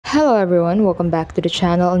Hello everyone, welcome back to the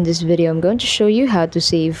channel. In this video, I'm going to show you how to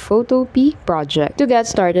save Photopea project. To get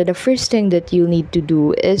started, the first thing that you'll need to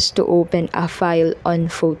do is to open a file on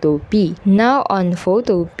Photopea. Now on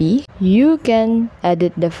Photopea, you can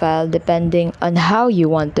edit the file depending on how you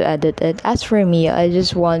want to edit it. As for me, I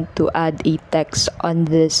just want to add a text on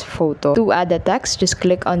this photo. To add a text, just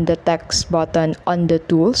click on the text button on the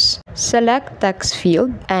tools, select text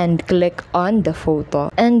field, and click on the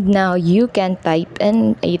photo. And now you can type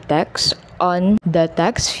in a text on the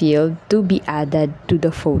text field to be added to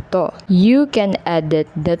the photo. You can edit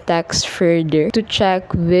the text further to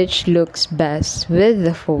check which looks best with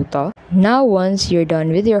the photo. Now once you're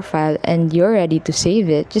done with your file and you're ready to save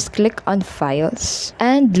it, just click on Files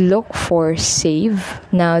and look for Save.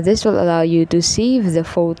 Now this will allow you to save the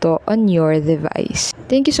photo on your device.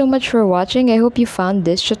 Thank you so much for watching. I hope you found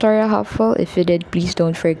this tutorial helpful. If you did, please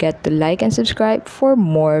don't forget to like and subscribe for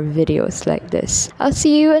more videos like this. I'll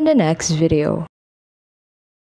see you in the next video.